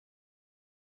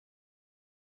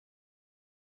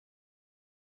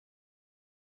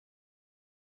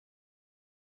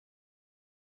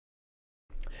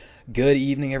Good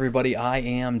evening, everybody. I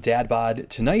am DadBod.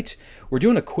 Tonight, we're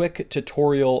doing a quick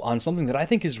tutorial on something that I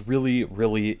think is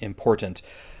really important.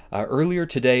 Earlier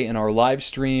today in our live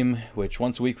stream, which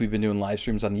once a week we've been doing live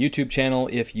streams on the YouTube channel.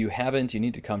 If you haven't, you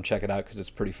need to come check it out because it's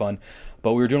pretty fun.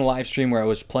 But we were doing a live stream where I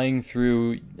was playing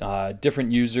through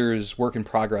different users' work in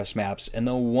progress maps, and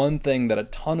the one thing that a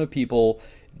ton of people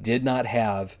did not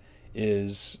have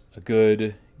is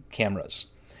good cameras.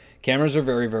 Cameras are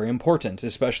very important,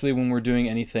 especially when we're doing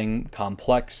anything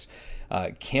complex.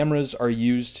 Cameras are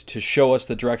used to show us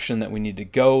the direction that we need to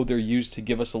go. They're used to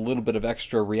give us a little bit of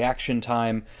extra reaction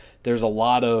time. There's a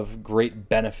lot of great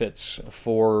benefits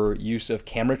for use of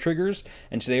camera triggers,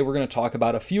 and today we're going to talk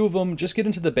about a few of them, just get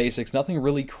into the basics, nothing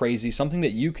really crazy, something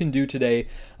that you can do today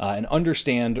and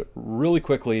understand really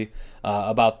quickly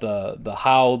about the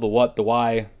how, the what, the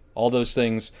why, all those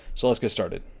things. So let's get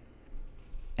started.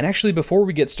 And actually, before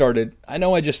we get started, I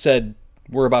know I just said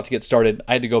we're about to get started.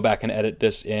 I had to go back and edit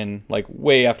this in like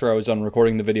way after I was done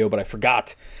recording the video, but I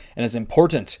forgot, and it's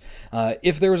important.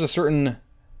 If there is a certain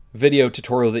video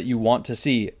tutorial that you want to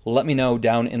see, let me know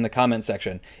down in the comment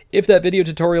section. If that video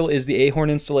tutorial is the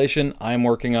Ahorn installation, I'm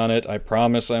working on it. I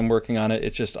promise I'm working on it.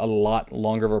 It's just a lot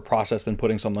longer of a process than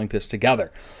putting something like this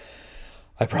together.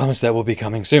 I promise that will be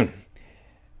coming soon.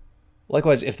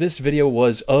 Likewise, if this video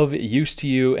was of use to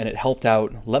you and it helped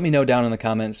out, let me know down in the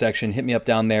comment section. Hit me up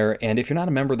down there. And if you're not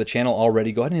a member of the channel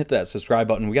already, go ahead and hit that subscribe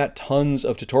button. We got tons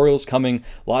of tutorials coming,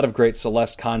 a lot of great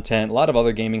Celeste content, a lot of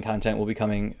other gaming content will be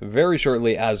coming very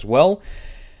shortly as well.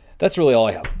 That's really all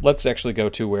I have. Let's actually go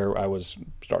to where I was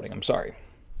starting. I'm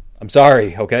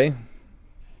sorry, okay?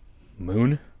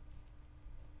 Moon.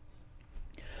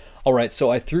 All right, so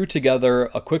I threw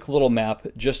together a quick little map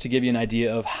just to give you an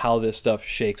idea of how this stuff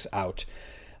shakes out.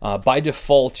 By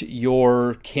default,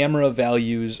 your camera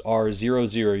values are 0,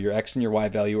 0. Your X and your Y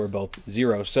value are both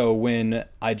 0. So when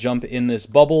I jump in this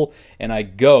bubble and I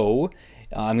go,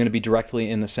 I'm going to be directly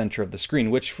in the center of the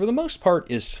screen, which for the most part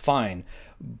is fine.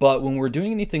 But when we're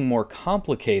doing anything more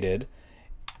complicated,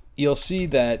 you'll see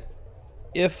that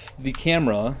if the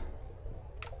camera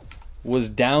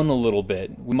was down a little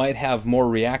bit, we might have more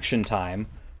reaction time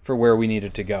for where we need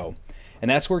it to go. And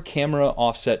that's where camera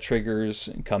offset triggers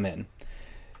come in.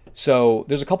 So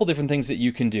there's a couple different things that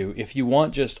you can do. If you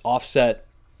want just offset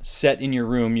set in your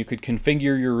room, you could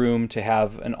configure your room to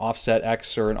have an offset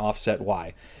X or an offset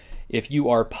Y. If you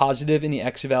are positive in the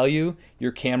X value,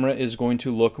 your camera is going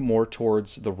to look more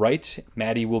towards the right.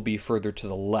 Maddie will be further to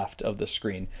the left of the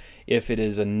screen. If it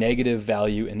is a negative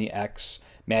value in the X,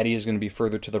 Maddie is going to be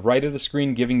further to the right of the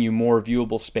screen, giving you more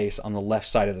viewable space on the left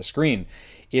side of the screen.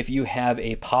 If you have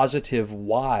a positive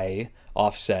Y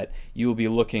offset, you will be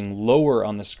looking lower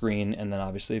on the screen, and then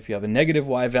obviously if you have a negative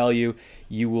Y value,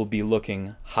 you will be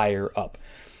looking higher up.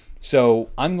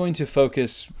 So I'm going to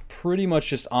focus pretty much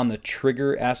just on the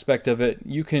trigger aspect of it.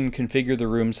 You can configure the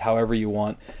rooms however you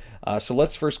want. So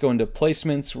let's first go into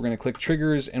placements. We're going to click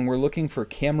triggers, and we're looking for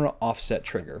camera offset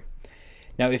trigger.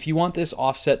 Now, if you want this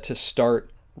offset to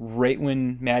start right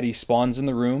when Maddie spawns in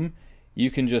the room, you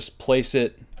can just place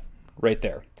it right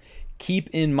there. Keep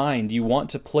in mind, you want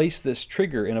to place this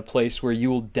trigger in a place where you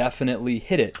will definitely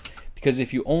hit it, because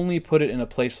if you only put it in a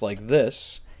place like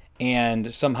this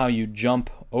and somehow you jump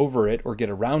over it or get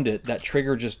around it, that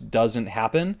trigger just doesn't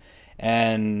happen,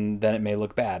 and then it may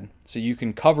look bad. So you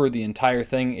can cover the entire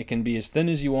thing. It can be as thin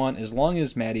as you want. As long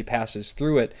as Maddie passes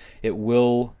through it, it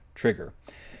will trigger.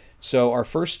 So our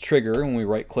first trigger, when we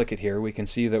right click it here, we can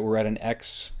see that we're at an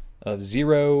X of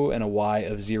 0 and a Y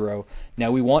of 0. Now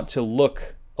we want to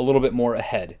look a little bit more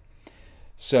ahead.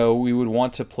 So we would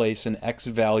want to place an X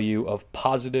value of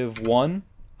positive 1.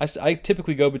 I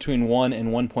typically go between 1 and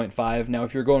 1.5. Now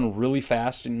if you're going really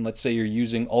fast, and let's say you're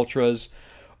using ultras,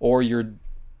 or you're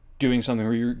doing something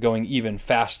where you're going even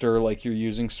faster, like you're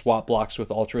using swap blocks with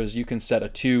ultras, you can set a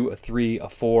 2, a 3, a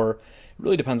 4. It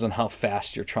really depends on how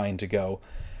fast you're trying to go.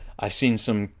 I've seen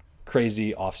some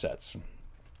crazy offsets.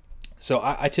 So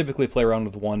I typically play around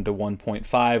with 1 to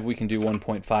 1.5. We can do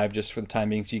 1.5 just for the time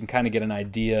being, so you can kind of get an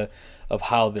idea of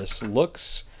how this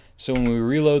looks. So when we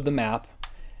reload the map,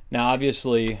 now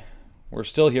obviously we're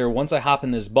still here. Once I hop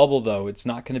in this bubble though, it's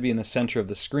not going to be in the center of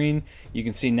the screen. You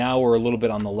can see now we're a little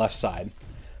bit on the left side.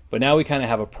 But now we kind of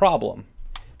have a problem,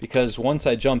 because once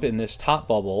I jump in this top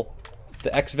bubble,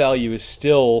 the X value is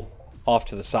still off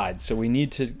to the side. So we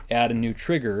need to add a new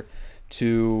trigger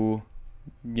to,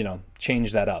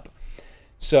 change that up.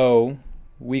 So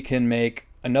we can make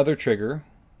another trigger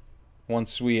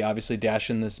once we obviously dash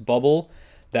in this bubble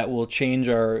that will change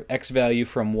our X value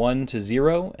from 1 to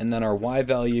 0, and then our Y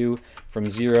value from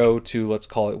 0 to, let's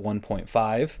call it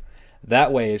 1.5.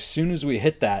 That way, as soon as we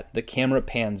hit that, the camera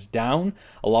pans down,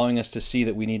 allowing us to see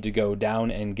that we need to go down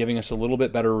and giving us a little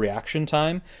bit better reaction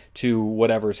time to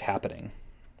whatever's happening.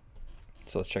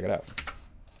 So let's check it out.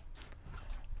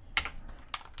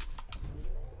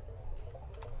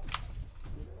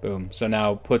 Boom. So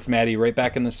now puts Maddie right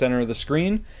back in the center of the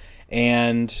screen,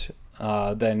 and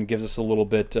then gives us a little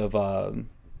bit of,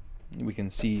 we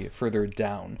can see further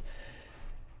down.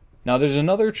 Now there's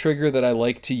another trigger that I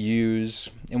like to use,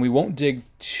 and we won't dig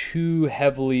too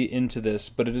heavily into this,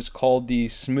 but it is called the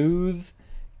Smooth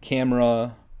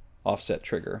Camera Offset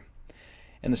Trigger.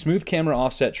 And the Smooth Camera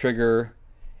Offset Trigger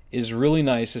is really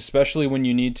nice, especially when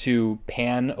you need to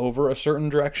pan over a certain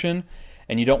direction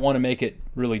and you don't want to make it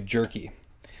really jerky.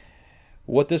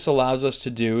 What this allows us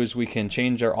to do is we can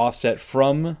change our offset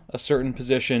from a certain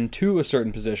position to a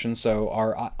certain position. So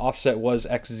our offset was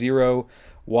X0,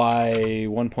 Y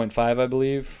 1.5, I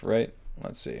believe, right?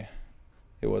 Let's see.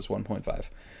 It was 1.5.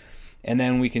 And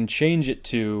then we can change it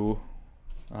to,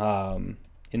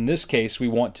 in this case, we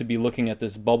want to be looking at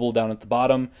this bubble down at the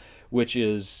bottom, which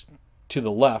is to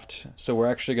the left. So we're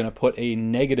actually going to put a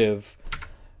negative,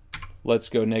 let's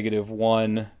go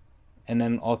 -1, and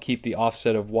then I'll keep the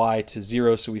offset of Y to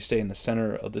 0 so we stay in the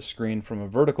center of the screen from a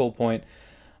vertical point.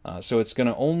 So it's going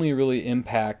to only really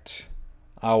impact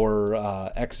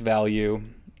our X value.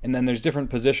 And then there's different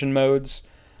position modes.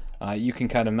 You can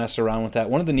kind of mess around with that.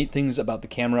 One of the neat things about the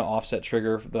camera offset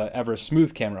trigger, the Everest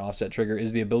Smooth Camera Offset Trigger,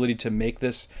 is the ability to make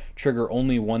this trigger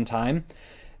only one time.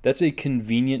 That's a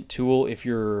convenient tool if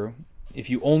you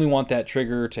only want that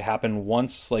trigger to happen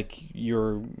once, like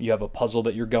you have a puzzle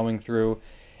that you're going through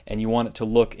and you want it to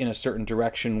look in a certain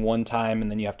direction one time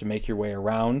and then you have to make your way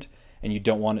around and you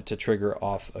don't want it to trigger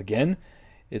off again.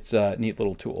 It's a neat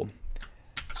little tool.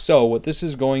 So what this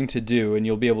is going to do, and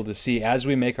you'll be able to see as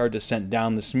we make our descent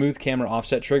down, the Smooth Camera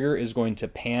Offset Trigger is going to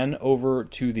pan over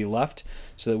to the left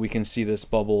so that we can see this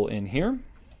bubble in here.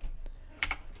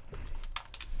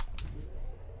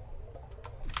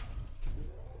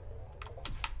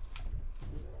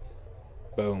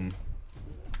 Boom.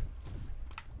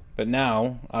 But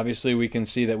now, obviously, we can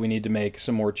see that we need to make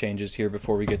some more changes here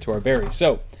before we get to our berry.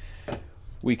 So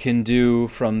we can do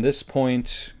from this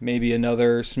point maybe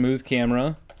another smooth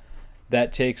camera.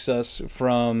 That takes us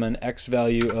from an X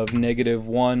value of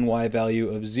 -1, Y value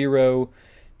of 0,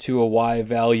 to a Y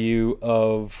value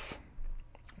of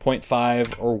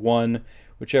 0.5 or 1,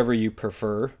 whichever you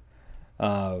prefer.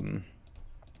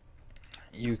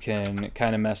 You can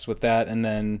kind of mess with that, and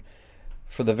then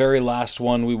for the very last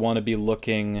one, we want to be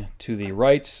looking to the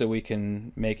right, so we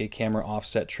can make a camera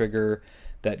offset trigger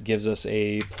that gives us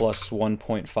a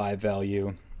 +1.5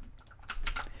 value.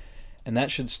 And that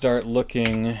should start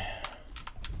looking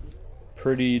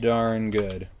pretty darn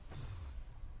good.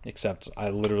 Except I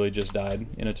literally just died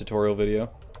in a tutorial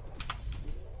video.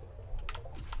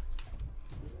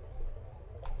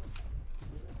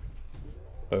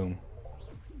 Boom.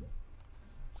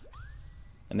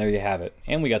 And there you have it.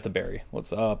 And we got the berry.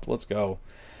 What's up? Let's go.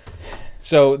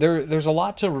 So there's a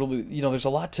lot to really, there's a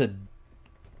lot to,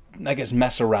 I guess,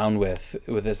 mess around with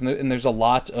this. And there's a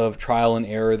lot of trial and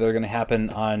error that are going to happen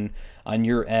on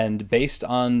your end based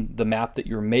on the map that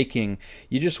you're making.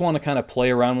 You just want to kind of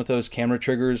play around with those camera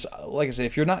triggers. Like I said,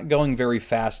 if you're not going very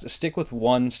fast, stick with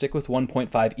 1, stick with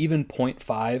 1.5, even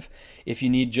 0.5 if you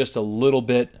need just a little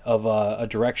bit of a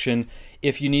direction.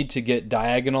 If you need to get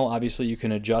diagonal, obviously you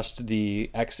can adjust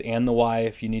the X and the Y.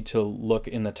 If you need to look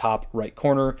in the top right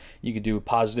corner, you could do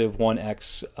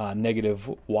 +1X,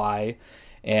 -Y,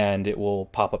 and it will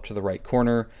pop up to the right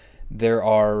corner. There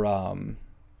are,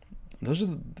 those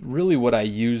are really what I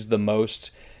use the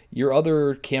most. Your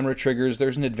other camera triggers,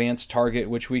 there's an advanced target,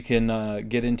 which we can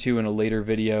get into in a later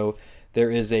video.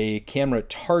 There is a camera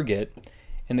target,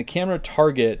 and the camera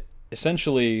target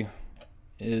essentially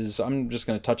is, I'm just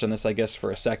going to touch on this, I guess,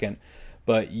 for a second,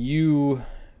 but you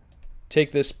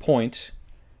take this point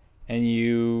and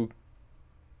you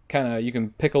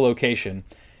can pick a location,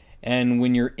 and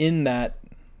when you're in that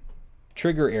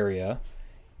trigger area,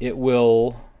 it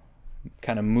will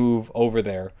kind of move over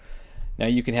there. Now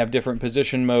you can have different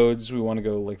position modes. We want to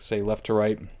go, like, say, left to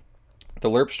right.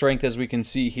 The Lerp Strength, as we can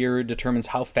see here, determines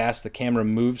how fast the camera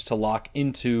moves to lock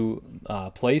into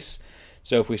place.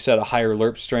 So if we set a higher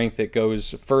Lerp Strength, it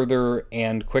goes further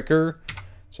and quicker.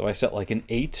 So I set like an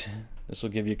 8. This will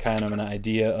give you kind of an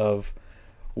idea of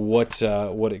what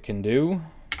it can do.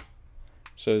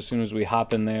 So as soon as we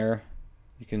hop in there,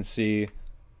 you can see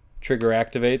trigger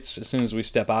activates. As soon as we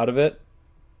step out of it,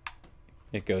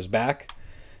 it goes back.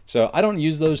 So I don't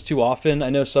use those too often.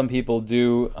 I know some people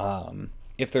do.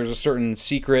 If there's a certain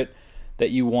secret that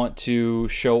you want to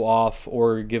show off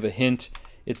or give a hint,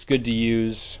 it's good to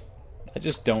use. I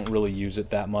just don't really use it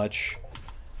that much.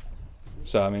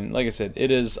 So, I mean, like I said,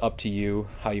 it is up to you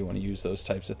how you want to use those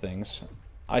types of things.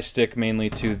 I stick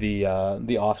mainly to the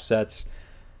offsets,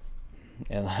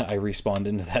 and I respawned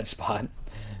into that spot.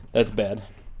 That's bad.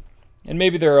 And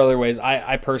maybe there are other ways.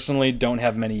 I personally don't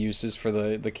have many uses for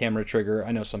the camera trigger.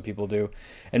 I know some people do.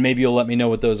 And maybe you'll let me know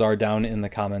what those are down in the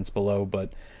comments below.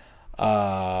 But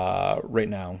right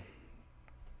now,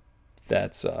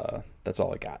 that's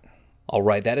all I got. All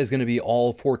right, that is going to be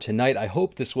all for tonight. I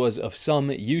hope this was of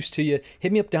some use to you.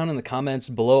 Hit me up down in the comments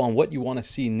below on what you want to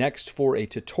see next for a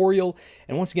tutorial.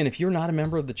 And once again, if you're not a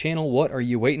member of the channel, what are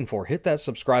you waiting for? Hit that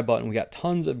subscribe button. We got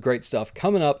tons of great stuff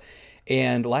coming up.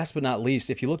 And last but not least,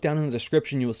 if you look down in the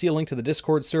description, you will see a link to the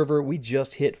Discord server. We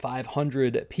just hit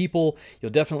 500 people.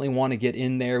 You'll definitely want to get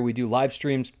in there. We do live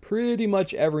streams pretty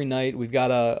much every night. We've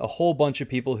got a whole bunch of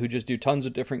people who just do tons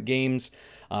of different games.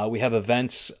 We have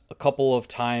events a couple of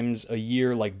times a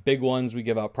year, like big ones. We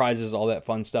give out prizes, all that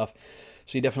fun stuff.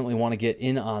 So you definitely want to get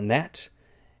in on that.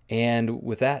 And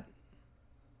with that,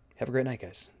 have a great night,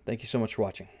 guys. Thank you so much for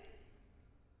watching.